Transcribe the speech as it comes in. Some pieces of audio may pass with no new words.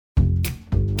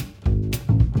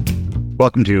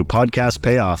Welcome to Podcast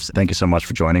Payoffs. Thank you so much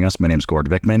for joining us. My name's Gord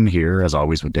Vickman here, as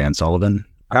always, with Dan Sullivan.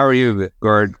 How are you,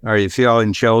 Gord? Are you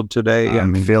feeling chilled today?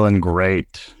 I'm feeling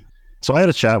great. So I had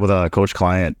a chat with a coach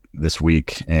client this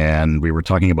week, and we were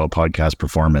talking about podcast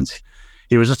performance.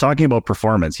 He was just talking about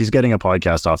performance. He's getting a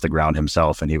podcast off the ground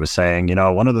himself, and he was saying, you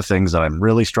know, one of the things that I'm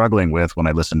really struggling with when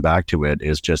I listen back to it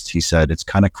is just, he said, it's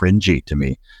kind of cringy to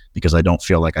me because I don't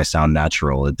feel like I sound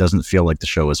natural. It doesn't feel like the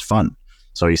show is fun.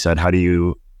 So he said, how do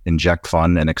you inject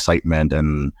fun and excitement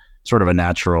and sort of a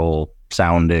natural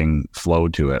sounding flow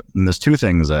to it? And there's two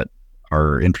things that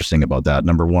are interesting about that.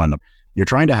 Number one, you're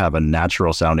trying to have a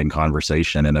natural sounding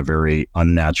conversation in a very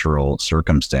unnatural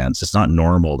circumstance. It's not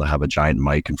normal to have a giant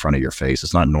mic in front of your face.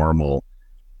 It's not normal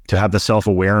to have the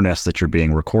self-awareness that you're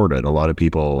being recorded. A lot of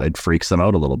people, it freaks them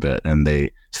out a little bit, and they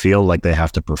feel like they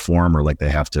have to perform or like they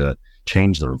have to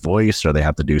change their voice or they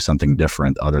have to do something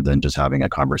different other than just having a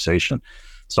conversation.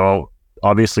 So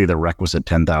obviously the requisite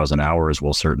 10,000 hours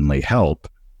will certainly help.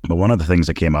 But one of the things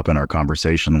that came up in our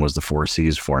conversation was the 4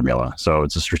 C's formula. So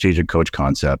it's a strategic coach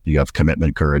concept. You have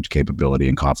commitment, courage, capability,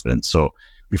 and confidence. So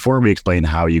before we explain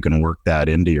how you can work that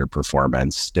into your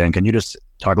performance, Dan, can you just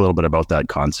talk a little bit about that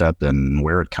concept and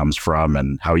where it comes from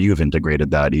and how you've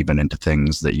integrated that even into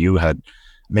things that you had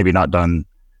maybe not done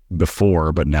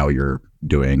before, but now you're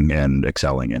doing and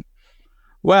excelling in?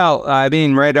 Well, I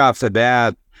mean, right off the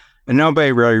bat,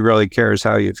 nobody really cares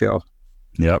how you feel.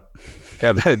 Yep.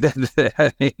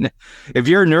 I mean, if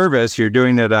you're nervous, you're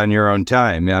doing it on your own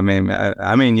time. I mean,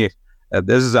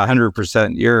 this is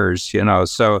 100% yours, you know.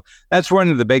 So that's one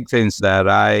of the big things that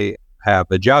I have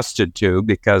adjusted to,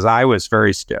 because I was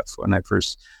very stiff when I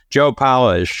first. Joe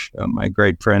Polish, my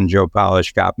great friend Joe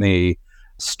Polish, got me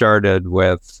started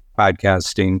with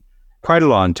podcasting quite a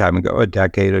long time ago, a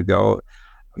decade ago.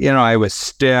 You know, I was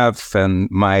stiff and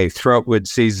my throat would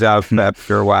seize up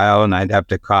after a while and I'd have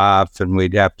to cough and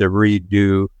we'd have to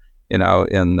redo, you know,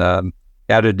 in the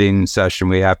editing session,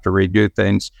 we have to redo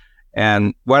things.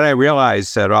 And what I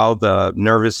realized that all the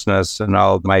nervousness and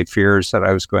all my fears that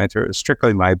I was going through was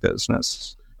strictly my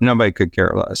business. Nobody could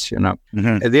care less, you know.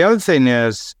 Mm-hmm. And the other thing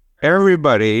is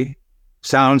everybody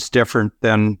sounds different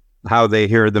than how they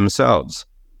hear themselves.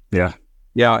 Yeah.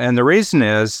 Yeah. And the reason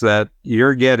is that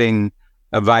you're getting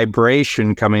a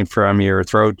vibration coming from your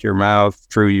throat, your mouth,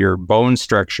 through your bone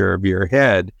structure of your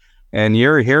head. And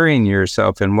you're hearing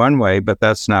yourself in one way, but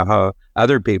that's not how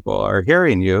other people are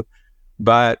hearing you.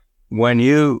 But when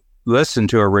you listen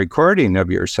to a recording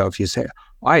of yourself, you say,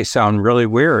 oh, I sound really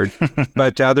weird.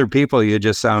 But to other people, you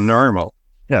just sound normal.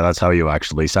 Yeah, that's how you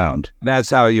actually sound. That's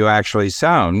how you actually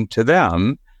sound to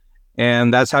them.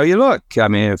 And that's how you look. I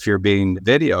mean, if you're being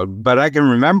videoed. But I can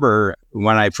remember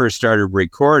when I first started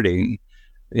recording,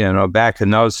 you know, back in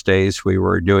those days, we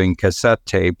were doing cassette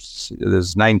tapes. This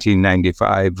is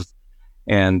 1995.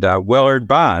 And Willard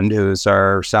Bond, who's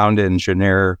our sound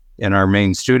engineer in our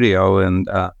main studio in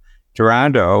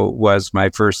Toronto, was my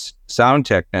first sound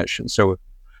technician. So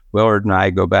Willard and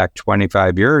I go back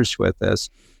 25 years with this.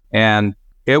 And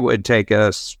it would take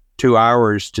us 2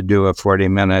 hours to do a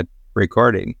 40-minute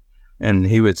recording. And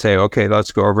he would say, okay,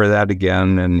 let's go over that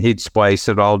again. And he'd splice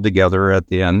it all together at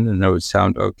the end and it would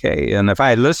sound okay. And if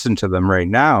I listened to them right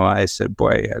now, I said,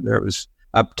 boy, there was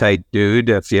uptight dude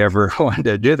if you ever wanted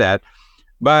to do that.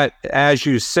 But as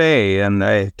you say, and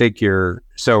I think you're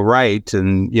so right,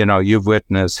 and, you know, you've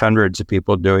witnessed hundreds of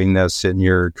people doing this in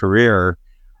your career,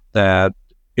 that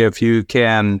if you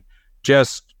can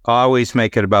just always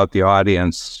make it about the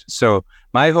audience. So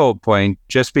my whole point,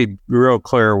 just be real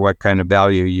clear what kind of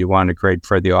value you want to create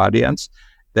for the audience,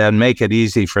 then make it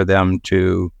easy for them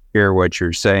to hear what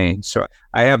you're saying. So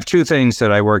I have 2 things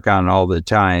that I work on all the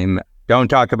time. Don't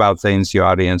talk about things the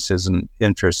audience isn't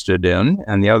interested in.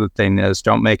 And the other thing is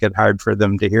don't make it hard for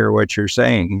them to hear what you're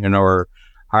saying, you know, or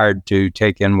hard to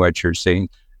take in what you're saying.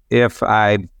 If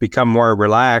I become more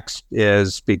relaxed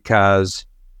is because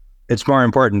it's more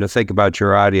important to think about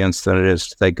your audience than it is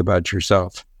to think about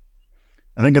yourself.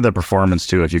 I think of the performance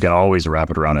too, if you can always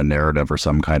wrap it around a narrative or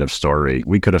some kind of story.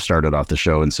 We could have started off the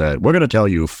show and said, we're going to tell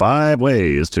you 5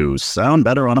 ways to sound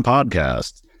better on a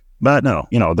podcast. But no,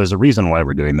 you know, there's a reason why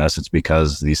we're doing this. It's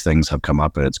because these things have come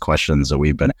up and it's questions that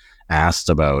we've been asked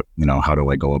about, you know, how do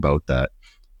I go about that?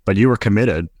 But you were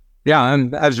committed. Yeah,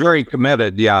 and I was very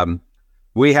committed. Yeah.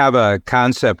 We have a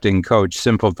concept in Coach,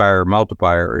 simplifier,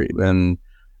 multiplier. And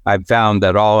I've found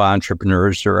that all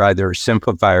entrepreneurs are either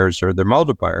simplifiers or they're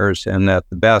multipliers, and that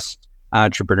the best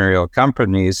entrepreneurial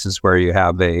companies is where you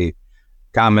have a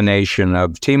combination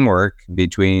of teamwork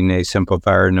between a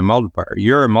simplifier and a multiplier.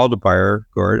 You're a multiplier,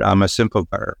 Gord. I'm a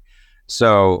simplifier.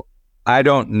 So I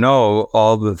don't know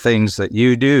all the things that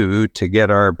you do to get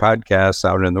our podcasts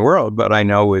out in the world, but I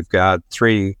know we've got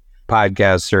 3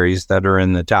 podcast series that are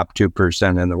in the top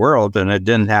 2% in the world. And it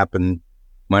didn't happen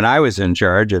when I was in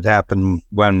charge. It happened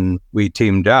when we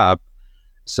teamed up.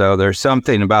 So there's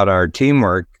something about our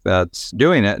teamwork that's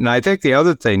doing it. And I think the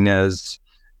other thing is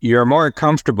you're more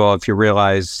comfortable if you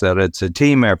realize that it's a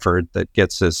team effort that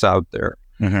gets this out there.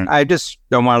 Mm-hmm. I just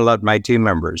don't want to let my team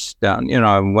members down. You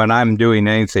know, when I'm doing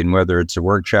anything, whether it's a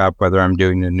workshop, whether I'm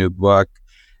doing a new book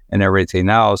and everything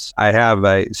else, I have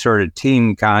a sort of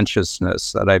team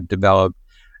consciousness that I've developed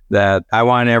that I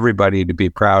want everybody to be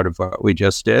proud of what we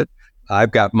just did.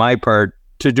 I've got my part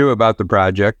to do about the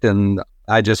project, and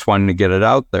I just wanted to get it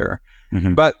out there.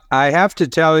 Mm-hmm. But I have to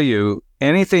tell you,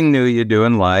 anything new you do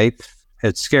in life,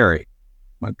 it's scary.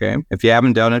 Okay. If you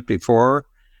haven't done it before,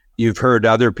 you've heard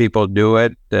other people do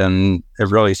it, and it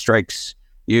really strikes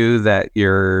you that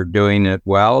you're doing it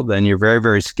well, then you're very,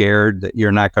 very scared that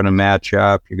you're not going to match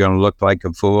up. You're going to look like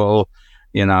a fool.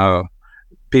 You know,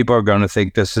 people are going to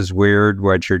think this is weird,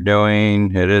 what you're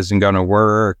doing. It isn't going to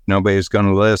work. Nobody's going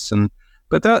to listen.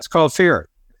 But that's called fear.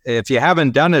 If you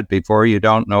haven't done it before, you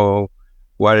don't know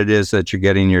what it is that you're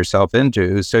getting yourself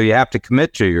into. So you have to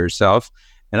commit to yourself.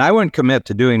 And I wouldn't commit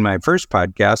to doing my first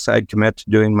podcast. I'd commit to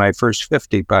doing my first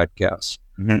 50 podcasts.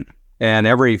 Mm-hmm. And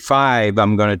every 5,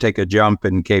 I'm going to take a jump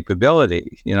in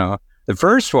capability. You know, the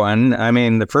first one,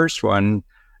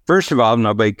 first of all,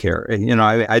 nobody cares. You know,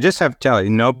 I just have to tell you,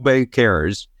 nobody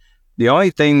cares. The only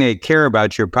thing they care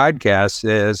about your podcast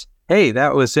is, hey,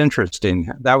 that was interesting.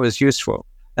 That was useful.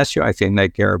 That's the only thing they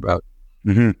care about.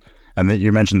 Mm-hmm. And then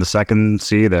you mentioned the second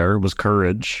C there was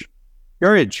courage.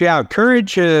 Courage, yeah.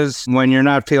 Courage is when you're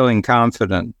not feeling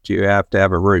confident, you have to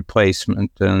have a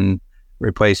replacement, and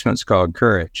replacement's called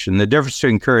courage. And the difference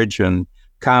between courage and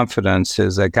confidence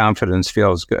is that confidence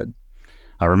feels good.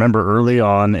 I remember early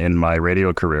on in my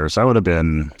radio career, so I would have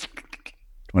been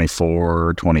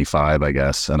 24, 25, I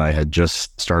guess, and I had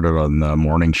just started on the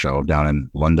morning show down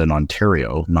in London,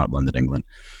 Ontario, not London, England.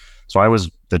 So I was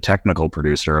the technical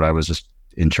producer, and I was just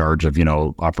in charge of, you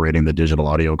know, operating the digital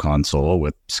audio console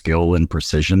with skill and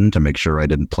precision to make sure I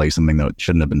didn't play something that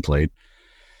shouldn't have been played.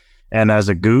 And as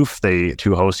a goof, the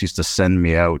 2 hosts used to send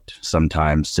me out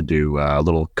sometimes to do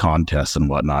little contests and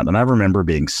whatnot. And I remember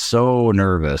being so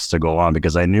nervous to go on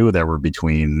because I knew there were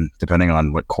between, depending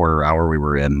on what quarter hour we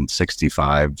were in,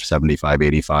 65, 75,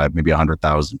 85, maybe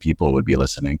 100,000 people would be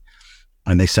listening.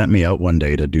 And they sent me out one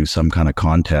day to do some kind of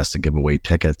contest to give away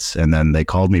tickets. And then they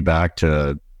called me back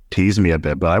to tease me a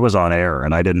bit, but I was on air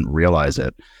and I didn't realize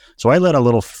it. So I let a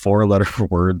little 4-letter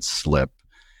word slip,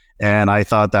 and I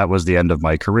thought that was the end of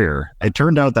my career. It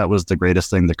turned out that was the greatest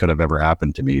thing that could have ever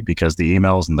happened to me, because the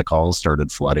emails and the calls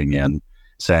started flooding in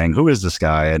saying, who is this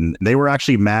guy? And they were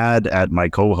actually mad at my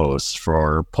co-hosts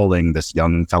for pulling this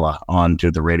young fella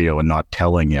onto the radio and not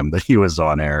telling him that he was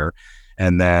on air,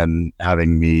 and then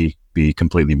having me be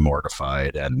completely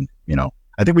mortified. And, you know,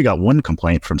 I think we got one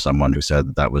complaint from someone who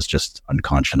said that was just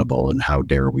unconscionable and how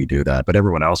dare we do that. But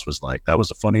everyone else was like, that was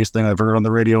the funniest thing I've heard on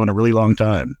the radio in a really long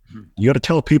time. You got to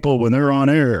tell people when they're on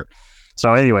air.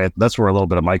 So anyway, that's where a little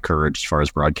bit of my courage as far as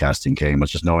broadcasting came,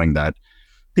 was just knowing that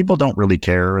people don't really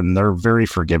care, and they're very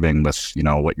forgiving with, you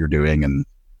know, what you're doing and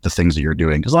the things that you're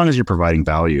doing. As long as you're providing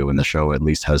value and the show at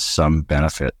least has some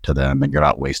benefit to them and you're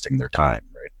not wasting their time,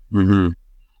 right? Mm-hmm.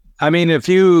 I mean, if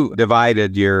you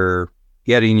divided your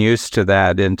getting used to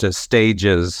that into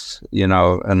stages, you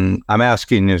know, and I'm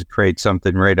asking you to create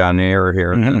something right on the air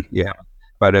here. Mm-hmm. Yeah.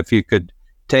 But if you could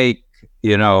take,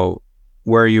 you know,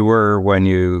 where you were when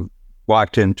you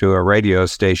walked into a radio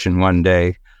station one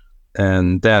day,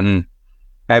 and then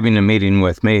having a meeting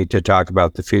with me to talk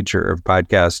about the future of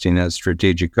podcasting as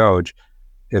strategic coach,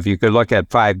 if you could look at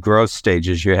 5 growth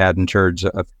stages you had in terms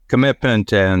of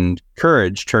commitment and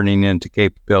courage turning into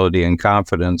capability and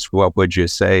confidence, what would you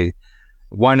say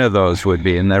one of those would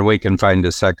be? And then we can find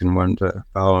a second one to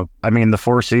follow. I mean, the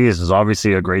 4 C's is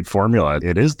obviously a great formula.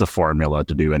 It is the formula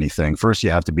to do anything. First, you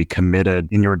have to be committed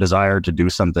in your desire to do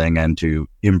something and to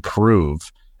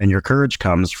improve. And your courage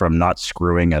comes from not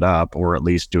screwing it up, or at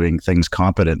least doing things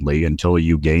competently until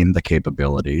you gain the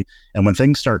capability. And when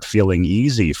things start feeling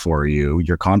easy for you,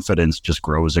 your confidence just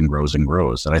grows and grows and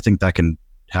grows. And I think that can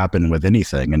happen with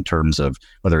anything in terms of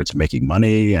whether it's making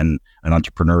money and an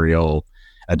entrepreneurial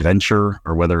adventure,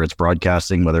 or whether it's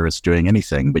broadcasting, whether it's doing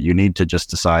anything. But you need to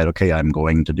just decide, okay, I'm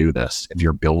going to do this. If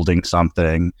you're building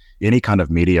something, any kind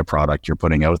of media product you're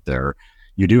putting out there,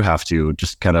 you do have to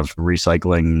just kind of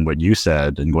recycling what you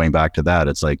said and going back to that.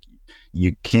 It's like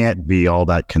you can't be all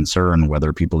that concerned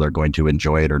whether people are going to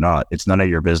enjoy it or not. It's none of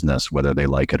your business whether they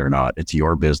like it or not. It's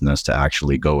your business to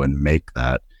actually go and make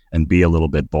that and be a little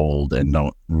bit bold and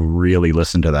don't really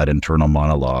listen to that internal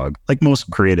monologue. Like most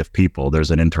creative people,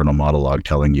 there's an internal monologue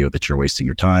telling you that you're wasting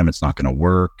your time, it's not going to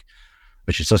work,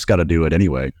 but you just got to do it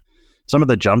anyway. Some of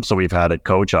the jumps that we've had at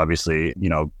Coach, obviously,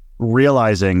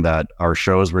 realizing that our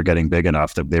shows were getting big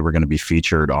enough that they were going to be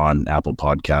featured on Apple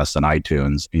Podcasts and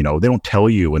iTunes. They don't tell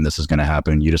you when this is going to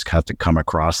happen. You just have to come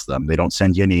across them. They don't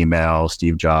send you an email.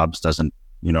 Steve Jobs doesn't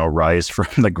rise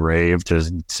from the grave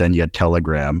to send you a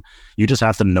telegram. You just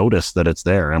have to notice that it's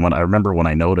there. And when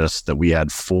I noticed that we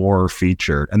had 4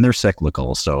 featured, and they're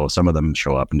cyclical, so some of them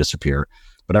show up and disappear.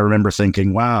 But I remember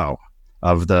thinking, wow,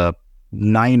 of the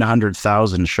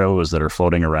 900,000 shows that are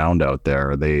floating around out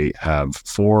there, they have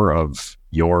 4 of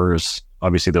yours.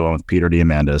 Obviously, the one with Peter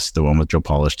Diamandis, the one with Joe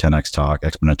Polish, 10X Talk,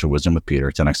 Exponential Wisdom with Peter,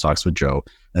 10X Talks with Joe,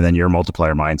 and then your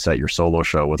Multiplier Mindset, your solo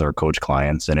show with our coach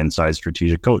clients, and Inside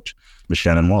Strategic Coach with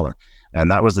Shannon Waller.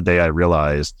 And that was the day I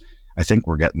realized, I think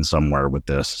we're getting somewhere with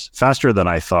this faster than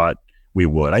I thought we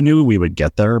would. I knew we would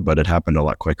get there, but it happened a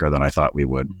lot quicker than I thought we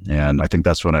would. And I think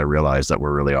that's when I realized that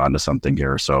we're really onto something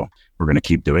here. So we're going to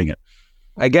keep doing it.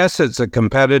 I guess it's a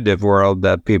competitive world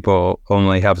that people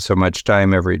only have so much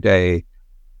time every day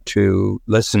to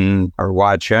listen or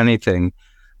watch anything.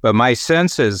 But my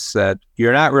sense is that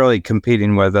you're not really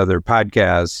competing with other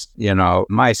podcasts.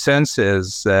 My sense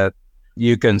is that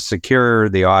you can secure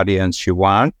the audience you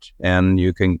want, and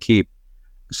you can keep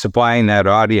supplying that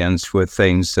audience with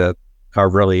things that are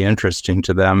really interesting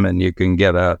to them, and you can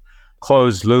get a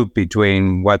closed loop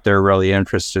between what they're really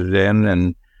interested in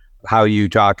and how you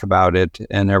talk about it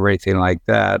and everything like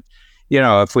that.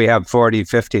 If we have 40,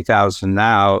 50,000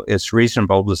 now, it's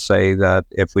reasonable to say that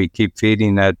if we keep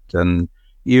feeding it and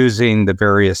using the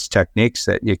various techniques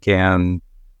that you can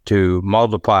to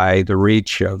multiply the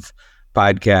reach of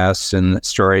podcasts and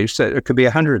stories, that it could be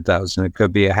 100,000, it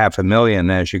could be 500,000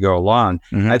 as you go along.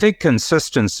 Mm-hmm. I think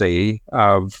consistency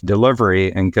of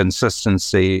delivery and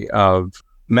consistency of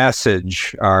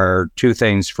message are 2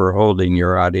 things for holding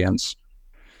your audience.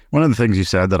 One of the things you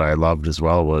said that I loved as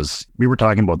well was we were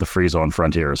talking about the Free Zone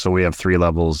Frontier. So we have 3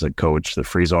 levels at Coach. The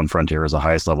Free Zone Frontier is the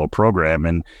highest level program.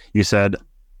 And you said,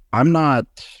 I'm not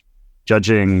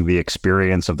judging the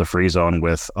experience of the Free Zone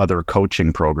with other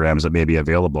coaching programs that may be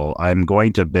available. I'm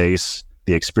going to base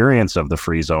the experience of the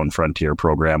Free Zone Frontier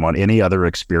program on any other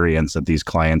experience that these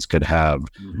clients could have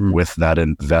with that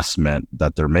investment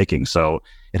that they're making. So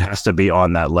it has to be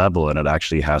on that level, and it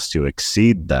actually has to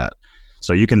exceed that.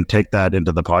 So you can take that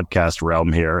into the podcast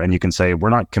realm here, and you can say, we're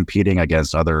not competing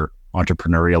against other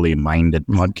entrepreneurially minded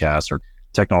podcasts or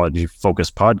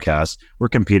technology-focused podcasts. We're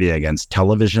competing against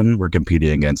television. We're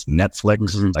competing against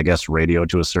Netflix, I guess radio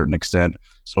to a certain extent,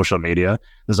 social media.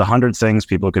 There's 100 things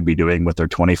people could be doing with their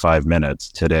 25 minutes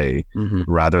today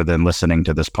rather than listening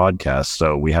to this podcast.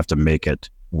 So we have to make it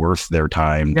worth their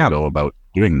time to go about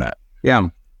doing that. Yeah.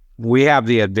 We have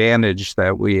the advantage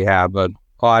that we have an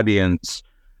audience,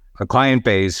 a client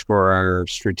base for our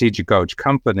Strategic Coach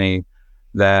company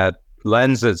that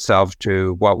lends itself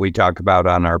to what we talk about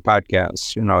on our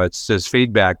podcasts. It's this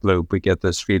feedback loop. We get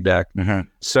this feedback.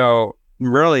 So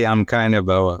really, I'm kind of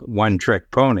a one-trick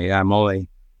pony. I'm only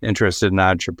interested in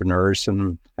entrepreneurs,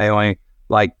 and I only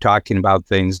like talking about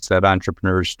things that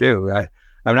entrepreneurs do.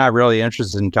 I'm not really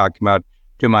interested in talking about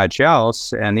too much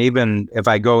else. And even if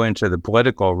I go into the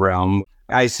political realm,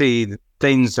 I see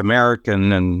things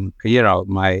American, and,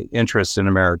 my interest in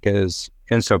America is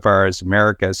insofar as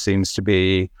America seems to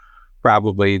be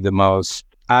probably the most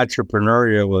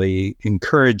entrepreneurially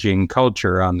encouraging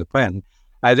culture on the planet.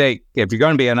 I think if you're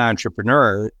going to be an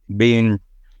entrepreneur, being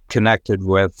connected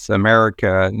with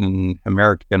America and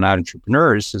American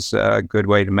entrepreneurs is a good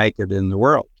way to make it in the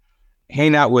world.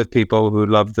 Hang out with people who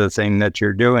love the thing that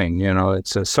you're doing.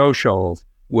 It's a social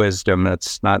wisdom.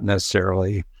 It's not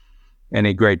necessarily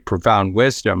any great profound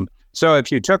wisdom. So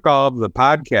if you took all of the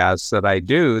podcasts that I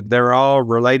do, they're all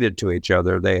related to each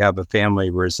other. They have a family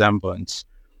resemblance.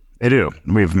 They do.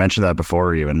 We've mentioned that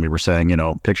before you, and we were saying,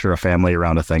 picture a family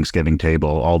around a Thanksgiving table.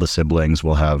 All the siblings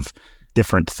will have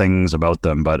different things about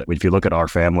them. But if you look at our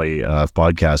family of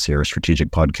podcasts here,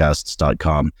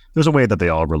 strategicpodcasts.com, there's a way that they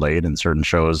all relate, and certain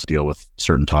shows deal with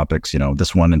certain topics.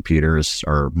 This one and Peter's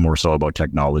are more so about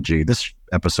technology. This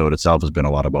episode itself has been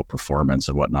a lot about performance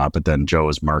and whatnot, but then Joe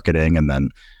is marketing, and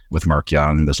then with Mark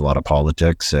Young, there's a lot of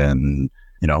politics, and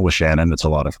with Shannon, it's a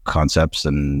lot of concepts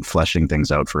and fleshing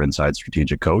things out for Inside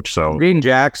Strategic Coach. So Green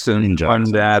Jackson,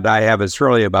 one that I have is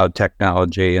really about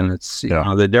technology, and it's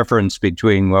the difference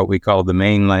between what we call the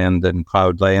mainland and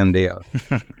Cloudlandia.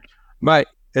 But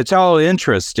it's all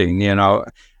interesting.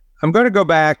 I'm going to go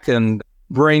back and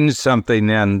bring something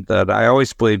in that I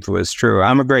always believed was true.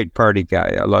 I'm a great party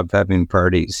guy. I love having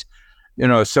parties.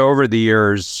 So over the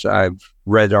years, I've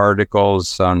read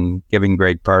articles on giving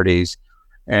great parties.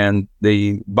 And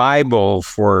the Bible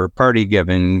for party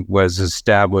giving was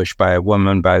established by a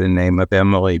woman by the name of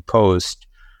Emily Post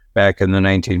back in the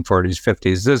 1940s,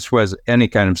 50s. This was any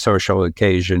kind of social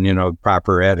occasion,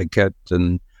 proper etiquette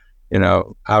and,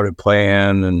 how to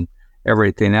plan and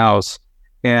everything else.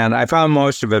 And I found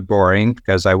most of it boring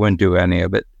because I wouldn't do any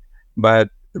of it. But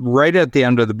right at the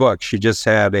end of the book, she just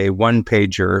had a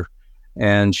one-pager,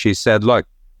 and she said, look,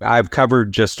 I've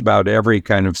covered just about every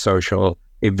kind of social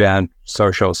event,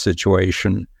 social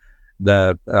situation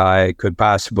that I could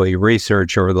possibly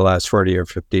research over the last 40 or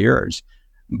 50 years.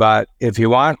 But if you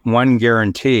want one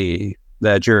guarantee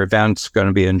that your event's going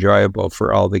to be enjoyable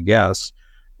for all the guests,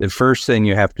 the first thing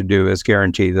you have to do is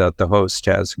guarantee that the host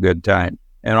has a good time.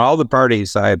 And all the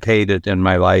parties I've hated in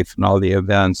my life and all the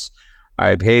events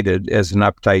I've hated is an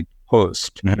uptight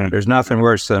host. Mm-hmm. There's nothing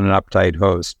worse than an uptight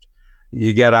host.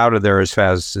 You get out of there as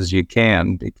fast as you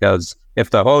can, because if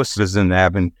the host isn't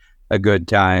having a good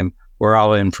time, we're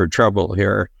all in for trouble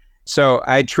here. So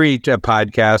I treat a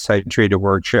podcast, I treat a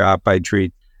workshop, I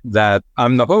treat that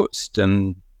I'm the host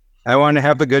and I want to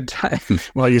have a good time.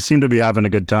 Well, you seem to be having a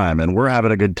good time, and we're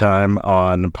having a good time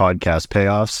on Podcast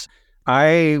Payoffs.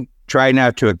 I try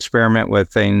not to experiment with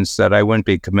things that I wouldn't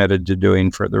be committed to doing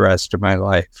for the rest of my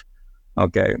life.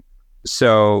 Okay.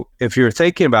 So if you're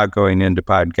thinking about going into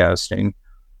podcasting,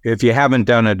 if you haven't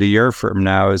done it a year from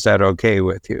now, is that okay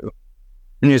with you?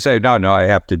 And you say, no, I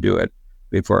have to do it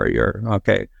before a year.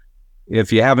 Okay.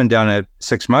 If you haven't done it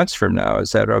 6 months from now,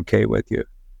 is that okay with you?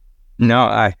 No,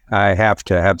 I have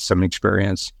to have some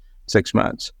experience 6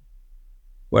 months.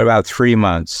 What about 3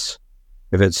 months?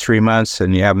 If it's 3 months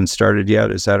and you haven't started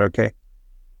yet, is that okay?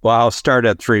 Well, I'll start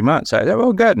at 3 months. I said,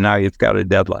 well, good. Now you've got a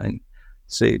deadline.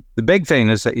 See, the big thing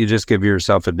is that you just give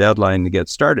yourself a deadline to get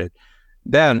started.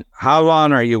 Then how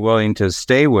long are you willing to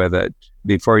stay with it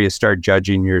before you start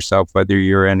judging yourself whether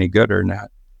you're any good or not?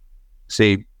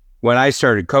 See, when I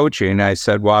started coaching, I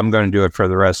said, well, I'm going to do it for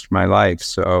the rest of my life.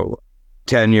 So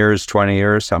 10 years, 20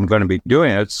 years, I'm going to be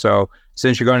doing it. So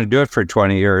since you're going to do it for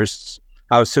 20 years,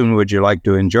 how soon would you like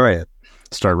to enjoy it?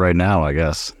 Start right now, I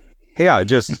guess. Yeah,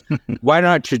 just why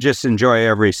don't you just enjoy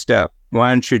every step? Why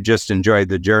don't you just enjoy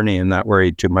the journey and not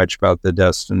worry too much about the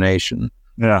destination?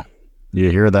 Yeah. You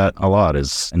hear that a lot,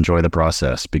 is enjoy the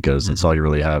process, because it's all you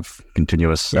really have,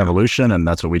 continuous evolution. And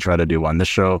that's what we try to do on this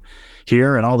show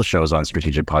here and all the shows on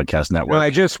Strategic Podcast Network. Well, I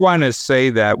just want to say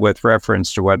that with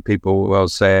reference to what people will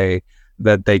say,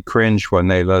 that they cringe when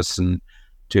they listen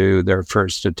to their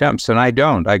first attempts. And I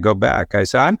don't. I go back. I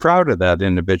say, I'm proud of that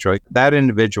individual. That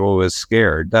individual was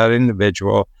scared. That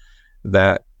individual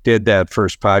that did that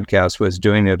first podcast was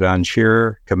doing it on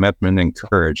sheer commitment and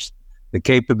courage. The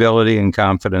capability and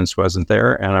confidence wasn't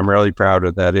there, and I'm really proud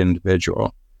of that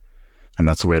individual. And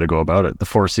that's the way to go about it. The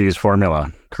 4 C's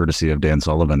formula, courtesy of Dan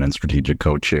Sullivan and Strategic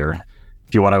Coach here.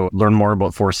 If you want to learn more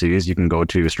about 4 C's, you can go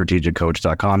to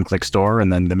strategiccoach.com, click store,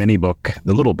 and then the mini book,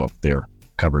 the little book there,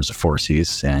 covers the 4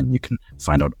 C's, and you can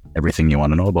find out everything you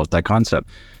want to know about that concept.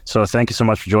 So thank you so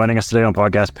much for joining us today on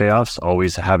Podcast Payoffs.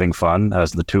 Always having fun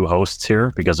as the two hosts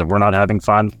here, because if we're not having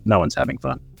fun, no one's having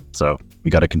fun. So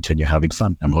we got to continue having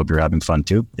fun. I hope you're having fun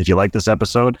too. If you like this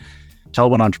episode, tell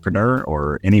one entrepreneur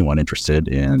or anyone interested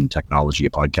in technology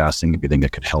podcasting if you think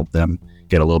it could help them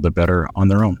get a little bit better on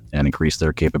their own and increase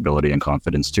their capability and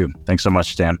confidence too. Thanks so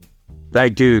much, Stan.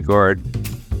 Thank you, Gord.